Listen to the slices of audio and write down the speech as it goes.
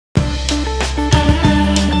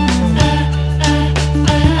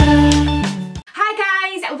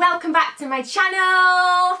welcome back to my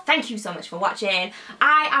channel. Thank you so much for watching.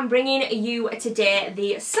 I am bringing you today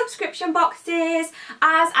the subscription boxes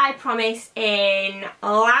as I promised in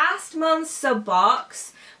last month's sub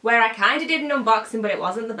box, where I kind of did an unboxing but it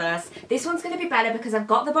wasn't the best. This one's going to be better because I've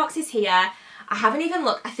got the boxes here. I haven't even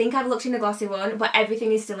looked. I think I've looked in the glossy one, but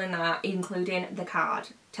everything is still in there, including the card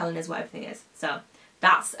telling us what everything is. So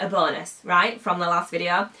that's a bonus, right, from the last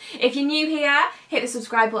video. If you're new here, hit the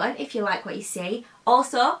subscribe button if you like what you see.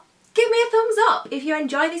 Also, give me a thumbs up if you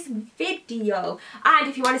enjoy this video. And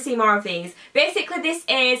if you want to see more of these. Basically, this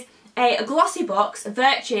is a GLOSSYBOX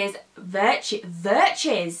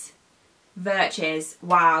VRS.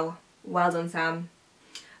 Wow. Well done, Sam.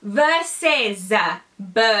 Versus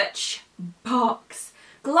BIRCHBOX.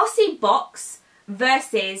 GLOSSYBOX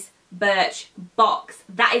versus BIRCHBOX.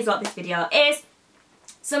 That is what this video is.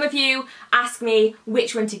 Some of you ask me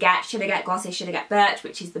which one to get. Should I get Glossy? Should I get Birch?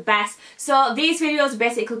 Which is the best? So these videos are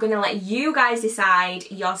basically going to let you guys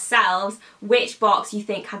decide yourselves which box you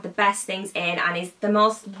think had the best things in and is the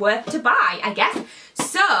most worth to buy, I guess.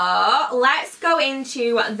 So let's go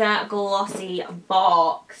into the Glossy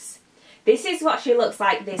box. This is what she looks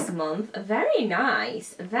like this month. Very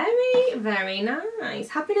nice. Very, very nice.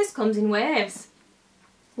 Happiness comes in waves.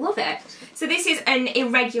 Love it. So this is an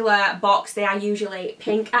irregular box. They are usually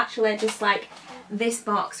pink, actually, just like this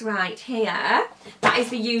box right here. That is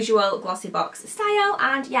the usual GLOSSYBOX style,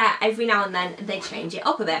 and yeah, every now and then they change it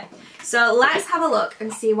up a bit. So let's have a look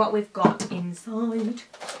and see what we've got inside.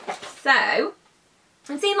 So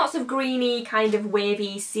I'm seeing lots of greeny, kind of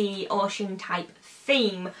wavy sea ocean type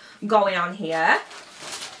theme going on here.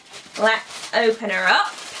 Let's open her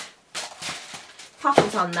up, pop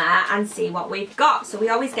it on there and see what we've got. So we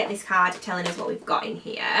always get this card telling us what we've got in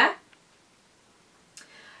here.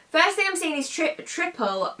 First thing I'm seeing is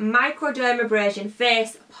triple microdermabrasion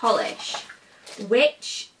face polish,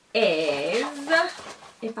 which is,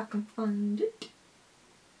 if I can find it,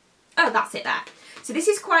 oh, that's it there. So this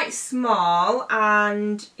is quite small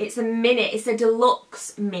and it's a mini, it's a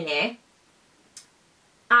deluxe mini,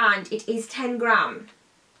 and it is 10 gram.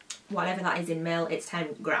 Whatever that is in mil, it's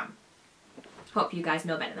 10 gram. Hope you guys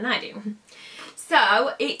know better than I do.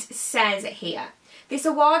 So it says here, this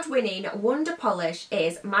award-winning wonder polish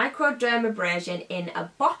is microdermabrasion in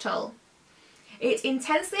a bottle. It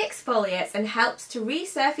intensely exfoliates and helps to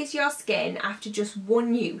resurface your skin after just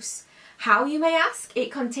one use. How, you may ask?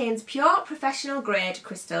 It contains pure professional grade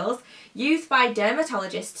crystals used by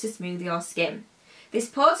dermatologists to smooth your skin. This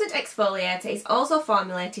potent exfoliator is also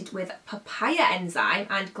formulated with papaya enzyme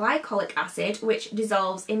and glycolic acid, which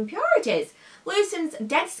dissolves impurities, loosens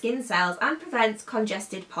dead skin cells and prevents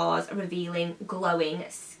congested pores, revealing glowing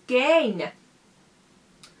skin.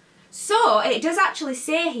 So it does actually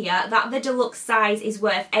say here that the deluxe size is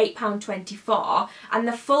worth £8.24 and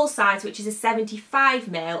the full size, which is a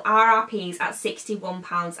 75ml, RRP is at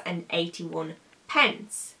 £61.81.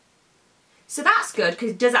 So that's good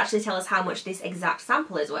because it does actually tell us how much this exact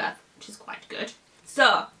sample is worth, which is quite good.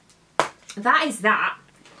 So that is that.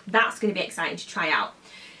 That's going to be exciting to try out.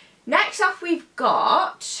 Next off we've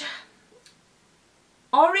got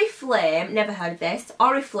Oriflame, never heard of this,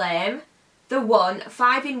 Oriflame, the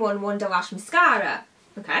 5-in-1 Wonder Lash Mascara.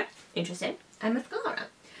 Okay, interesting. A mascara.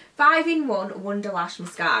 5-in-1 Wonder Lash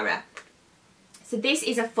Mascara. So this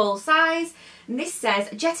is a full size, and this says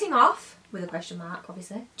jetting off, with a question mark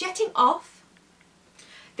obviously, jetting off.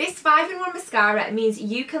 This 5-in-1 mascara means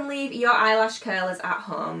you can leave your eyelash curlers at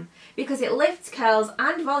home because it lifts curls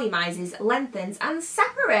and volumizes, lengthens and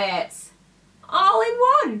separates. All in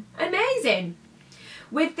one. Amazing.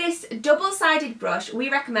 With this double-sided brush, we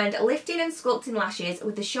recommend lifting and sculpting lashes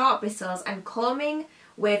with the short bristles and combing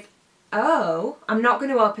with, oh, I'm not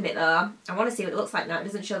going to open it though. I want to see what it looks like now. It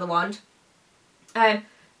doesn't show the wand. And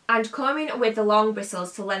combing with the long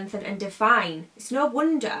bristles to lengthen and define. It's no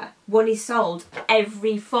wonder one is sold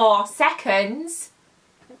every 4 seconds.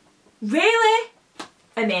 Really?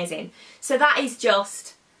 Amazing. So that is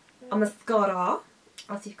just a mascara,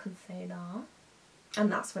 as you can see there.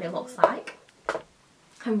 And that's what it looks like.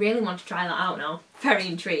 I really want to try that out now. Very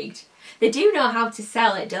intrigued. They do know how to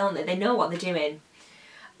sell it, don't they? They know what they're doing.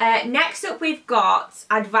 Next up we've got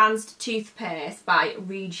Advanced Toothpaste by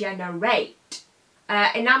Regenerate.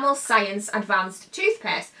 Enamel Science Advanced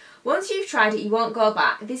Toothpaste. Once you've tried it, you won't go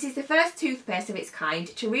back. This is the first toothpaste of its kind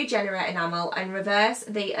to regenerate enamel and reverse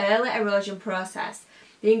the early erosion process.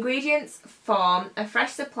 The ingredients form a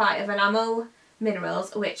fresh supply of enamel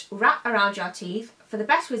minerals which wrap around your teeth. For the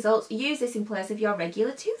best results, use this in place of your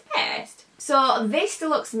regular toothpaste. So this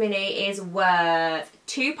deluxe mini is worth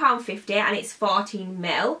 £2.50 and it's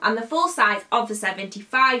 14ml, and the full size of the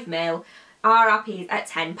 75ml RRPs at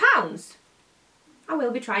 £10. I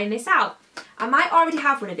will be trying this out. I might already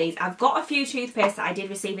have one of these. I've got a few toothpastes that I did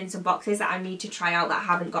receive in some boxes that I need to try out that I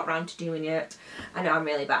haven't got round to doing yet. I know I'm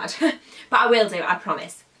really bad. But I will do, I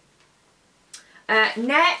promise.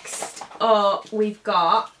 Next up, we've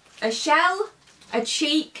got a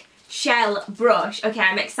cheek shell brush. Okay,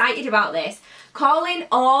 I'm excited about this. Calling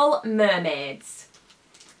all mermaids.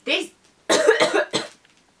 This...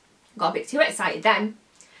 got a bit too excited then.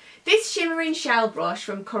 This shimmering shell brush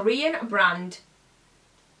from Korean brand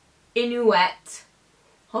Inuit,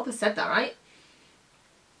 hope I said that right,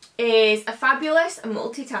 is a fabulous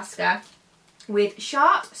multitasker with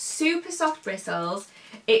short, super soft bristles.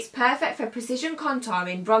 It's perfect for precision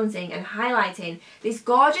contouring, bronzing and highlighting. This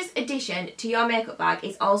gorgeous addition to your makeup bag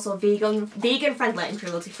is also vegan friendly and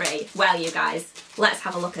cruelty free. Well, you guys, let's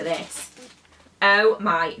have a look at this. Oh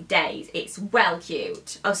my days, it's well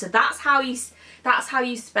cute. Oh, so that's how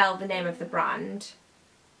you spell the name of the brand.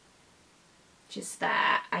 Just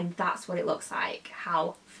there, and that's what it looks like.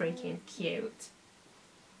 How freaking cute.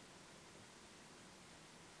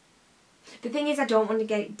 The thing is, I don't want to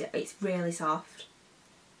get it, it's really soft.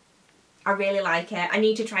 I really like it. I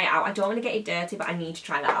need to try it out. I don't want to get it dirty, but I need to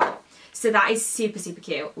try that out. So that is super, super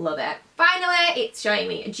cute. Love it. Finally, it's showing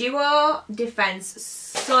me a Duo Defense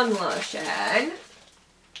Sun Lotion.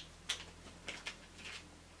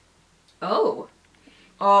 Oh.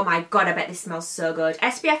 Oh my god, I bet this smells so good.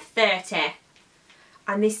 SPF 30.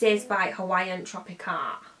 And this is by Hawaiian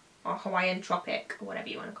Tropica, or Hawaiian Tropic, or whatever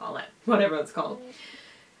you want to call it. Whatever it's called.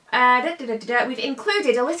 We've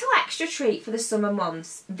included a little extra treat for the summer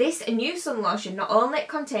months. This new sun lotion not only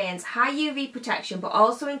contains high UV protection, but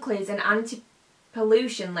also includes an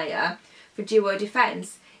anti-pollution layer for Duo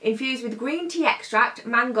Defense. Infused with green tea extract,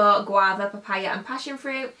 mango, guava, papaya and passion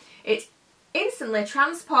fruit, it instantly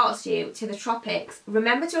transports you to the tropics.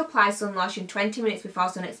 Remember to apply sun lotion 20 minutes before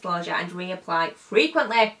sun exposure and reapply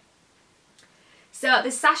frequently. So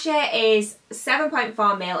the sachet is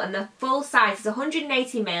 7.4ml and the full size is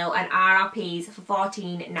 180ml and RRPs for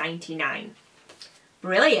 $14.99.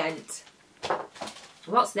 Brilliant.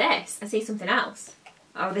 What's this? I see something else.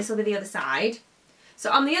 Oh, this will be the other side.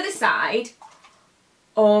 So on the other side,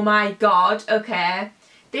 oh my god, okay.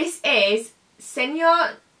 This is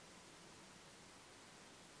Senor...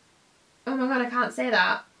 Oh my god, I can't say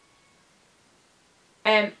that.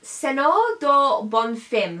 Senor do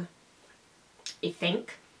Bonfim, I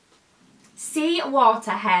think. Sea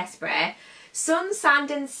water hairspray. Sun,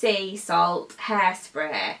 sand and sea salt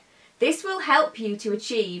hairspray. This will help you to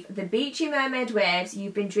achieve the beachy mermaid waves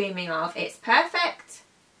you've been dreaming of. It's perfect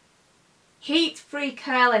heat-free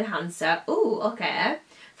curl enhancer. Ooh, okay.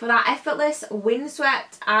 For that effortless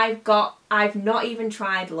windswept, I've not even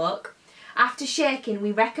tried look. After shaking,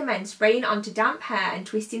 we recommend spraying onto damp hair and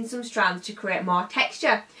twisting some strands to create more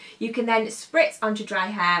texture. You can then spritz onto dry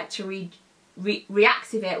hair to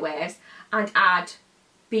reactivate waves and add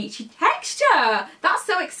beachy texture. That's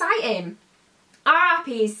so exciting.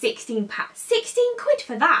 RRP is 16 quid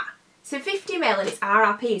for that. So 50ml and its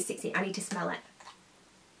RRP is 16. I need to smell it.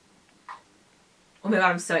 Oh my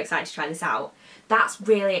god, I'm so excited to try this out. That's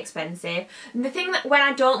really expensive. And the thing that when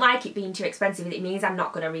I don't like it being too expensive, it means I'm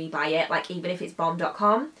not going to rebuy it. Like even if it's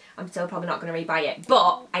bomb.com, I'm still probably not going to rebuy it.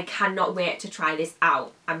 But I cannot wait to try this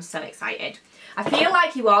out. I'm so excited. I feel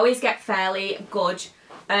like you always get fairly good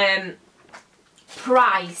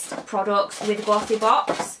priced products with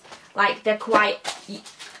GLOSSYBOX. Like they're quite,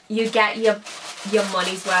 you get your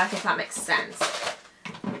money's worth, if that makes sense.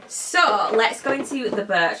 So let's go into the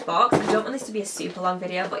BIRCHBOX. I don't want this to be a super long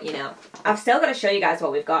video, but you know, I've still got to show you guys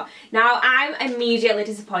what we've got. Now I'm immediately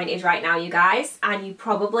disappointed right now, you guys, and you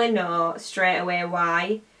probably know straight away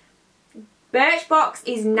why. BIRCHBOX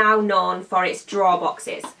is now known for its drawer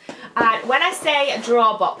boxes. And when I say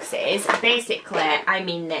drawer boxes, basically I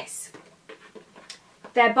mean this.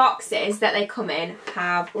 Their boxes that they come in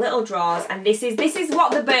have little drawers, and this is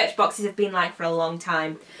what the BIRCHBOXes have been like for a long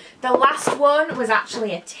time. The last one was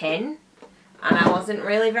actually a tin, and I wasn't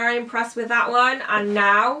really very impressed with that one. And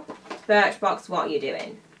now, BIRCHBOX, what are you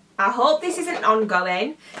doing? I hope this isn't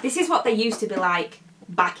ongoing. This is what they used to be like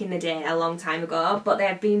back in the day, a long time ago, but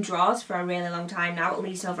they've been drawers for a really long time now, at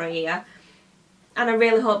least over a year. And I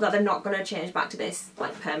really hope that they're not going to change back to this,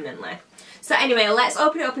 like, permanently. So anyway, let's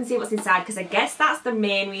open it up and see what's inside, because I guess that's the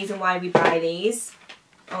main reason why we buy these.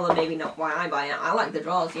 Although maybe not why I buy it. I like the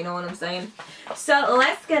drawers, you know what I'm saying? So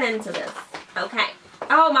let's get into this. Okay.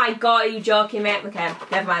 Oh my god, are you joking, mate? Okay,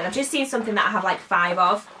 never mind. I've just seen something that I have like 5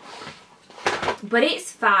 of. But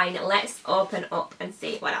it's fine. Let's open up and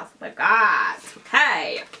see what else we've got.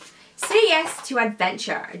 Okay. Say yes to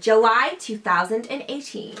adventure. July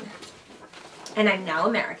 2018. And I'm now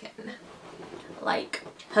American. Like,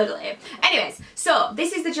 totally. Anyways, so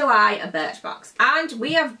this is the July Birchbox. And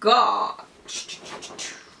we have got...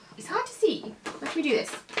 It's hard to see. Let me do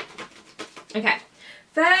this. Okay.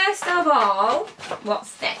 First of all,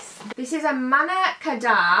 what's this? This is a Mana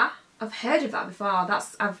Kadar. I've heard of that before.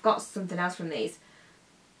 I've got something else from these.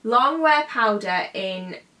 Long wear powder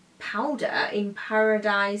in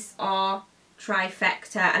Paradise or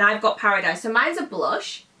Trifecta. And I've got Paradise. So mine's a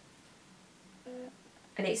blush.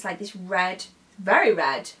 And it's like this red, very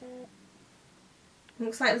red.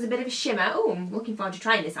 Looks like there's a bit of a shimmer. Oh, I'm looking forward to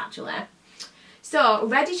trying this actually. So,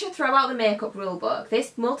 ready to throw out the makeup rulebook.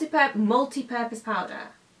 This multi-purpose powder.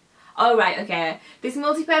 Oh right, okay. This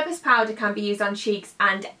multi-purpose powder can be used on cheeks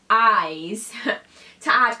and eyes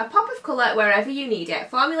to add a pop of colour wherever you need it.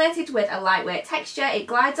 Formulated with a lightweight texture, it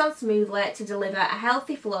glides on smoothly to deliver a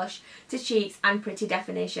healthy flush to cheeks and pretty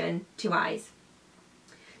definition to eyes.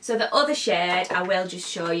 So the other shade I will just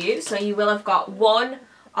show you. So you will have got one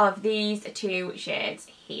of these two shades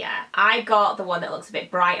here. I got the one that looks a bit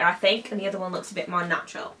brighter, I think, and the other one looks a bit more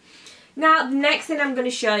natural. Now, the next thing I'm going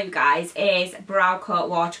to show you guys is Brow Coat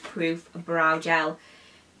Waterproof Brow Gel.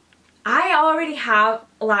 I already have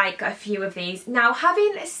like a few of these. Now,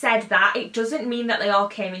 having said that, it doesn't mean that they all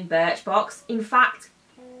came in Birchbox. In fact,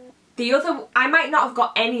 I might not have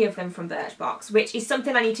got any of them from Birchbox, which is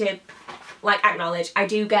something I need to like acknowledge.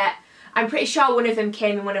 I'm pretty sure one of them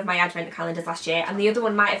came in one of my advent calendars last year, and the other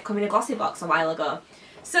one might have come in a GLOSSYBOX a while ago.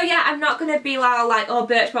 So yeah, I'm not going to be like, oh,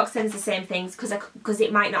 Birchbox sends the same things, because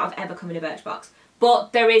it might not have ever come in a Birchbox.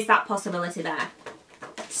 But there is that possibility there.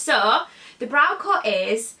 So, the brow coat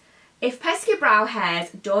is, if pesky brow hairs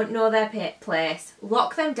don't know their place,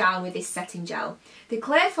 lock them down with this setting gel. The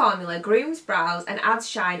clear formula grooms brows and adds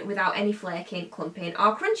shine without any flaking, clumping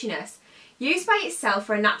or crunchiness. Used by itself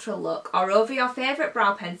for a natural look or over your favourite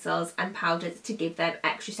brow pencils and powders to give them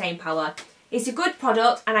extra staying power. It's a good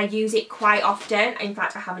product and I use it quite often. In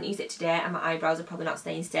fact, I haven't used it today and my eyebrows are probably not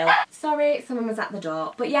staying still. Sorry, someone was at the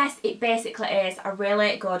door. But yes, it basically is a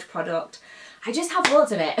really good product. I just have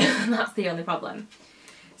loads of it. That's the only problem.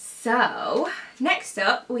 So, next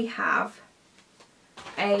up we have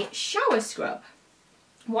a shower scrub.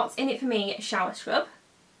 What's in it for me? Shower scrub.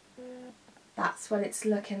 That's what it's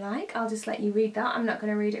looking like. I'll just let you read that. I'm not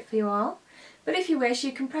going to read it for you all. But if you wish,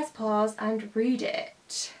 you can press pause and read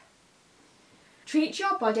it. Treat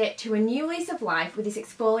your body to a new lease of life with this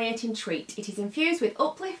exfoliating treat. It is infused with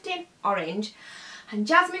uplifting orange and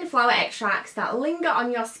jasmine flower extracts that linger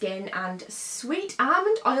on your skin and sweet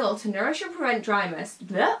almond oil to nourish and prevent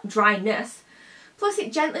dryness. Plus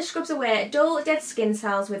it gently scrubs away dull, dead skin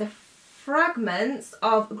cells with fragments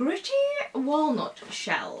of gritty walnut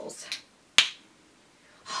shells.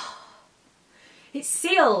 It's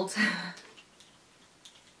sealed.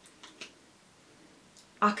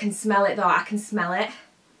 I can smell it though, I can smell it.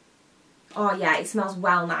 Oh yeah, it smells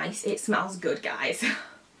well nice. It smells good, guys.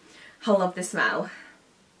 I love the smell.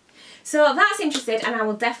 So that's interesting, and I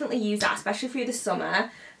will definitely use that, especially through the summer. I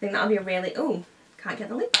think that'll be a really, ooh, can't get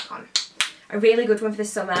the lid back on. A really good one for the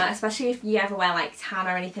summer, especially if you ever wear like tan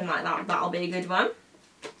or anything like that, that'll be a good one.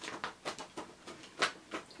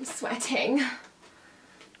 I'm sweating.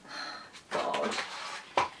 God.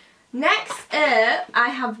 Next up, I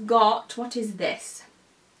have got, what is this?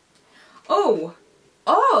 Oh,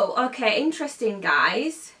 okay, interesting,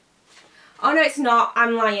 guys. Oh no, it's not,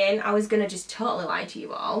 I'm lying. I was gonna just totally lie to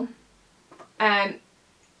you all. I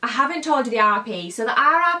haven't told you the RRP. So the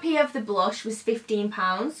RRP of the blush was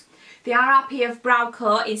 £15. The RRP of Brow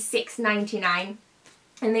Coat is £6.99.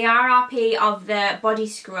 And the RRP of the body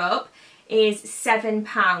scrub is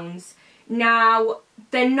 £7. Now,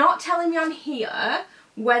 they're not telling me on here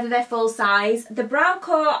whether they're full size. The Brow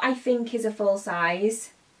Coat, I think, is a full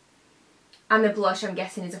size. And the blush, I'm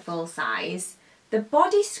guessing, is a full size. The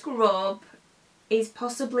body scrub is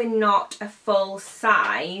possibly not a full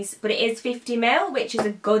size, but it is 50ml, which is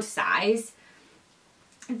a good size.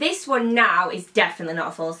 This one now is definitely not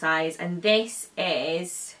a full size, and this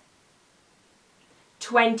is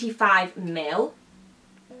 25ml.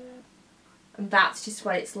 And that's just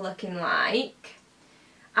what it's looking like.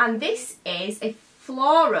 And this is a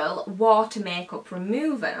floral water makeup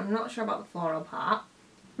remover. I'm not sure about the floral part.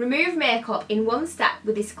 Remove makeup in one step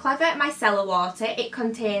with this clever micellar water. It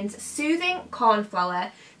contains soothing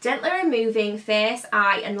cornflower, gently removing face,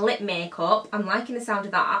 eye and lip makeup. I'm liking the sound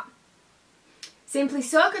of that. Simply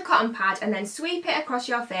soak a cotton pad and then sweep it across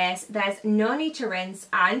your face. There's no need to rinse,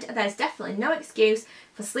 and there's definitely no excuse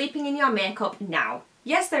for sleeping in your makeup now.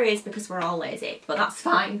 Yes, there is, because we're all lazy, but that's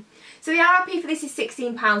fine. So the RRP for this is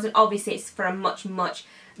 £16, and obviously it's for a much, much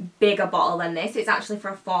bigger bottle than this. It's actually for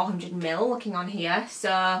a 400ml, looking on here.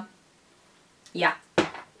 So, yeah.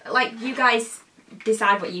 Like, you guys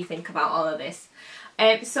decide what you think about all of this.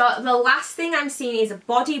 So the last thing I'm seeing is a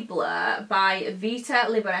Body Blur by Vita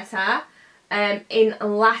Liberata in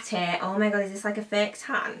Latte. Oh my god, is this like a fake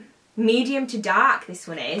tan? Medium to dark, this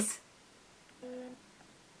one is.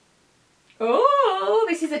 Oh,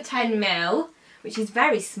 this is a 10ml, which is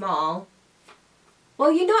very small.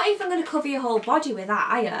 Well, you're not even going to cover your whole body with that,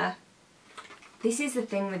 are you? This is the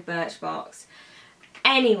thing with Birchbox.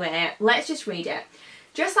 Anyway, let's just read it.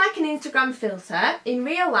 Just like an Instagram filter, in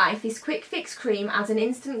real life this quick fix cream adds an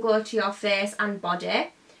instant glow to your face and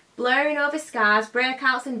body. Blurring over scars,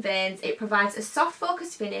 breakouts and veins, it provides a soft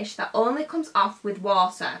focus finish that only comes off with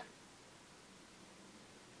water.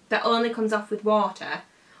 That only comes off with water?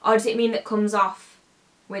 Or does it mean that comes off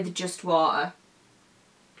with just water?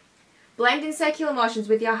 Blend in circular motions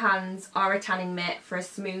with your hands or a tanning mitt for a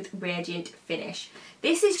smooth, radiant finish.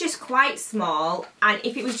 This is just quite small, and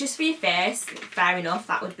if it was just for your face, fair enough,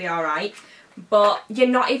 that would be alright. But you're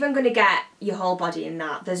not even going to get your whole body in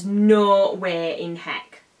that. There's no way in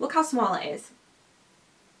heck. Look how small it is.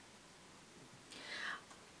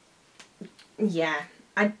 Yeah,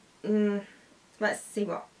 let's see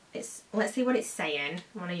what it's saying.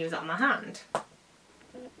 I want to use it on my hand.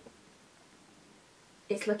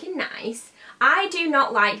 It's looking nice. I do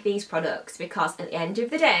not like these products because at the end of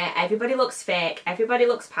the day, everybody looks fake, everybody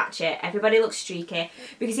looks patchy, everybody looks streaky.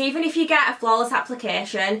 Because even if you get a flawless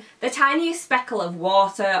application, the tiniest speckle of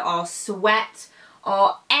water or sweat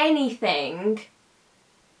or anything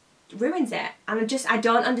ruins it. And I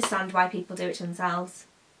don't understand why people do it to themselves.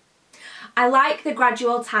 I like the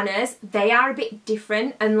gradual tanners. They are a bit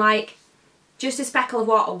different, and like just a speckle of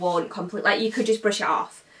water won't completely, like you could just brush it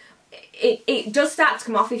off. It does start to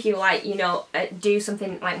come off if you like, you know, do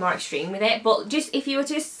something like more extreme with it, but just if you were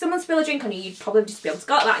to someone spill a drink on you, you'd probably just be able to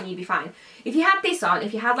go like that and you'd be fine. If you had this on,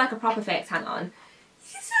 if you had like a proper fake tan on,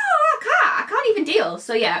 I can't even deal.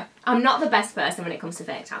 So yeah, I'm not the best person when it comes to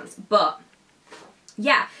fake tans, but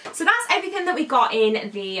yeah. So that's everything that we got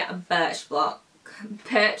in the Birchbox,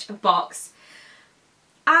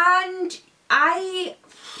 and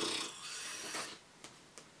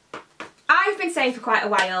I've been saying for quite a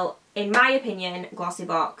while, in my opinion,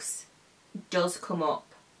 GLOSSYBOX does come up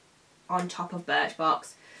on top of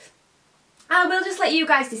Birchbox. I will just let you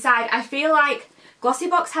guys decide. I feel like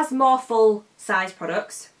GLOSSYBOX has more full size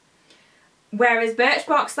products, whereas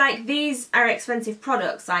Birchbox, like, these are expensive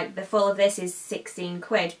products. Like the full of this is 16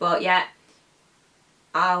 quid, but yet,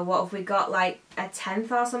 what have we got, like a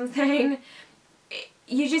 10th or something?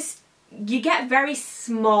 You get very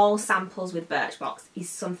small samples with Birchbox, is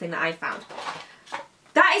something that I found.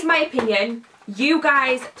 That is my opinion. You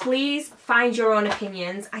guys, please find your own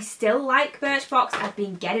opinions. I still like Birchbox. I've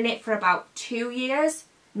been getting it for about 2 years.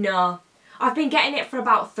 No, I've been getting it for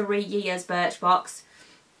about 3 years, Birchbox.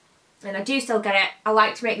 And I do still get it. I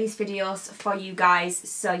like to make these videos for you guys.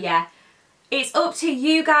 So yeah, it's up to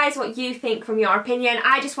you guys what you think from your opinion.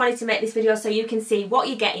 I just wanted to make this video so you can see what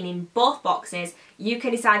you're getting in both boxes. You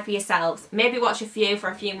can decide for yourselves. Maybe watch a few for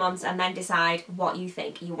a few months and then decide what you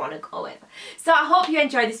think you want to go with. So I hope you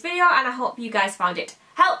enjoyed this video, and I hope you guys found it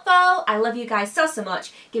helpful. I love you guys so, so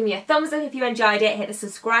much. Give me a thumbs up if you enjoyed it. Hit the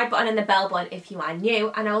subscribe button and the bell button if you are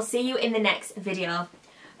new. And I will see you in the next video.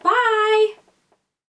 Bye!